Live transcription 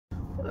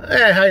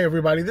Hey, hi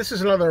everybody. This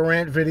is another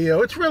rant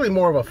video. It's really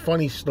more of a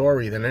funny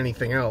story than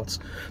anything else.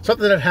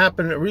 Something that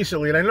happened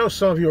recently, and I know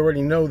some of you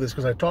already know this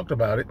because I talked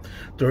about it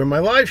during my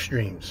live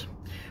streams.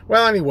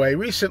 Well, anyway,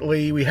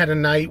 recently we had a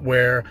night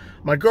where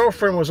my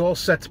girlfriend was all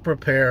set to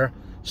prepare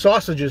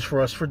sausages for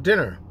us for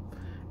dinner.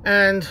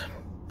 And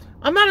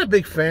I'm not a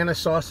big fan of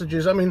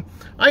sausages. I mean,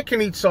 I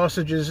can eat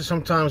sausages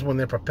sometimes when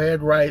they're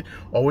prepared right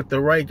or with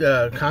the right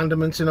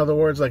condiments. In other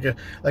words, like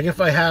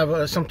if I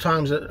have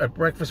sometimes at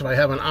breakfast, if I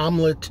have an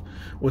omelet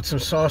with some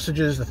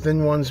sausages, the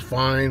thin ones,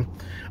 fine,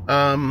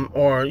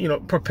 or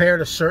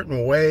prepared a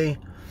certain way.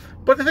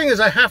 But the thing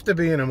is, I have to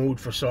be in a mood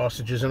for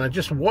sausages, and I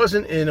just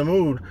wasn't in a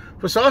mood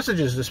for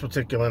sausages this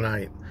particular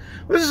night.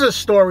 This is a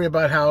story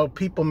about how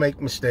people make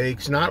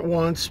mistakes, not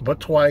once but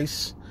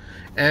twice,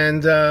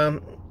 and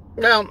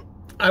well.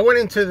 I went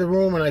into the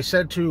room and I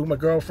said to my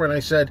girlfriend,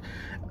 I said,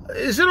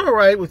 is it all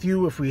right with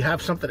you if we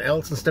have something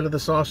else instead of the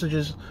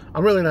sausages?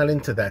 I'm really not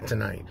into that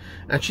tonight.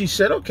 And she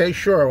said, okay,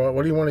 sure.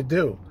 What do you want to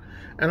do?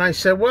 And I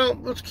said, well,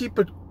 let's keep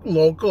it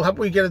local. How about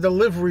we get a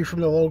delivery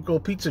from the local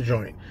pizza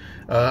joint?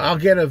 I'll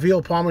get a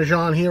veal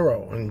Parmesan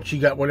Hero. And she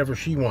got whatever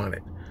she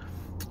wanted.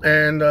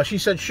 And she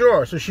said,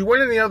 sure. So she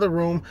went in the other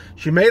room.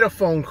 She made a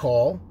phone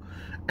call.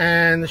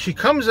 And she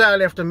comes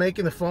out after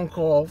making the phone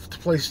call to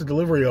place the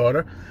delivery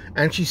order.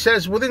 And she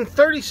says, within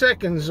 30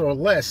 seconds or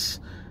less,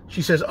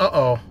 she says,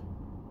 uh-oh,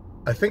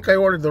 I think I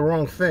ordered the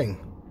wrong thing.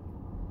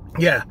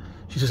 Yeah,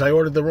 she says, I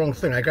ordered the wrong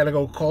thing. I got to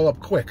go call up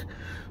quick.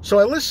 So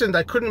I listened.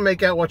 I couldn't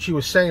make out what she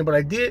was saying, but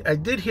I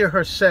did hear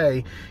her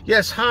say,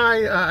 yes,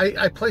 hi,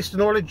 I placed an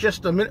order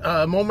just a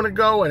moment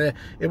ago, and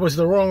it was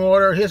the wrong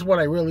order. Here's what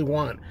I really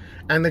want.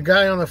 And the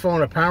guy on the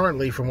phone,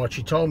 apparently, from what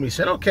she told me,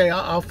 said, okay,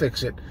 I'll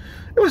fix it.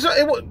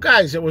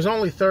 Guys, it was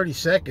only 30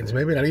 seconds,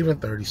 maybe not even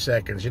 30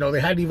 seconds.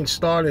 They hadn't even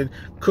started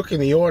cooking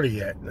the order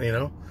yet,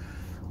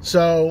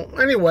 So,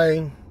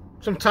 anyway,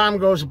 some time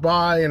goes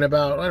by, and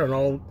about, I don't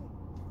know,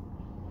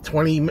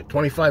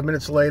 25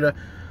 minutes later,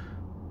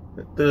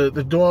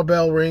 the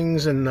doorbell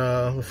rings, and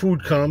the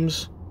food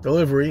comes,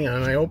 delivery,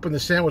 and I open the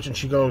sandwich, and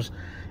she goes,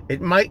 it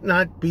might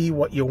not be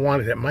what you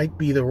wanted. It might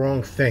be the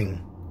wrong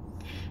thing.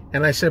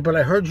 And I said, but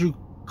I heard you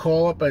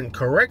call up and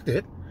correct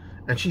it.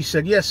 And she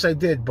said, yes, I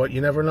did, but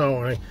you never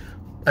know. And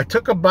I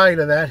took a bite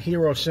of that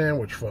hero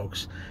sandwich,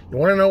 folks. You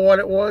want to know what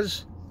it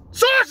was?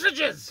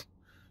 Sausages!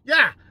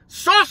 Yeah,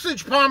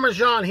 sausage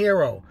Parmesan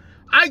Hero.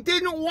 I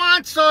didn't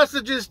want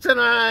sausages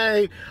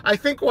tonight. I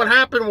think what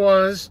happened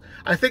was,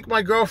 I think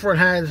my girlfriend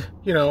had,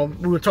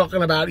 we were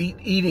talking about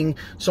eating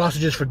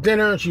sausages for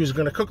dinner, and she was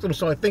going to cook them.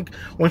 So I think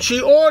when she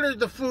ordered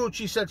the food,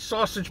 she said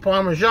sausage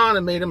Parmesan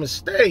and made a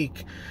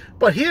mistake.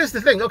 But here's the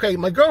thing. Okay,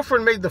 my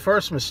girlfriend made the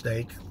first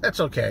mistake.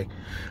 That's okay.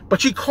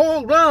 But she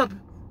called up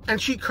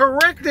and she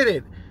corrected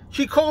it.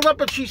 She called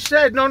up and she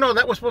said, no,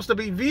 that was supposed to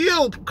be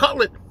veal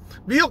cutlet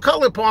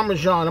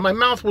Parmesan. And my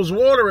mouth was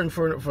watering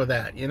for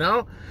that,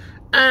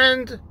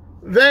 And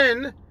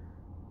then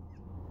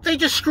they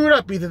just screwed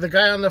up. Either the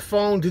guy on the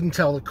phone didn't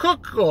tell the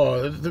cook,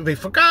 or they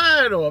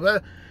forgot,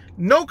 or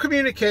no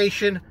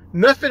communication,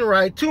 nothing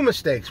right. Two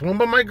mistakes. One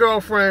by my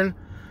girlfriend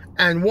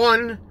and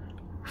one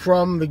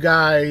from the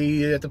guy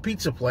at the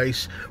pizza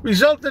place,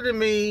 resulted in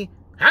me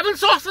having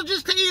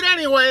sausages to eat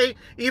anyway,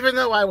 even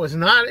though I was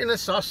not in a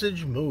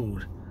sausage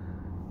mood.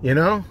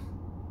 This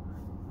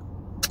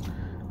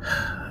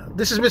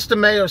is Mr.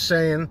 Mayo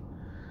saying,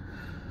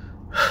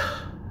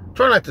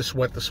 try not to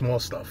sweat the small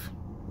stuff.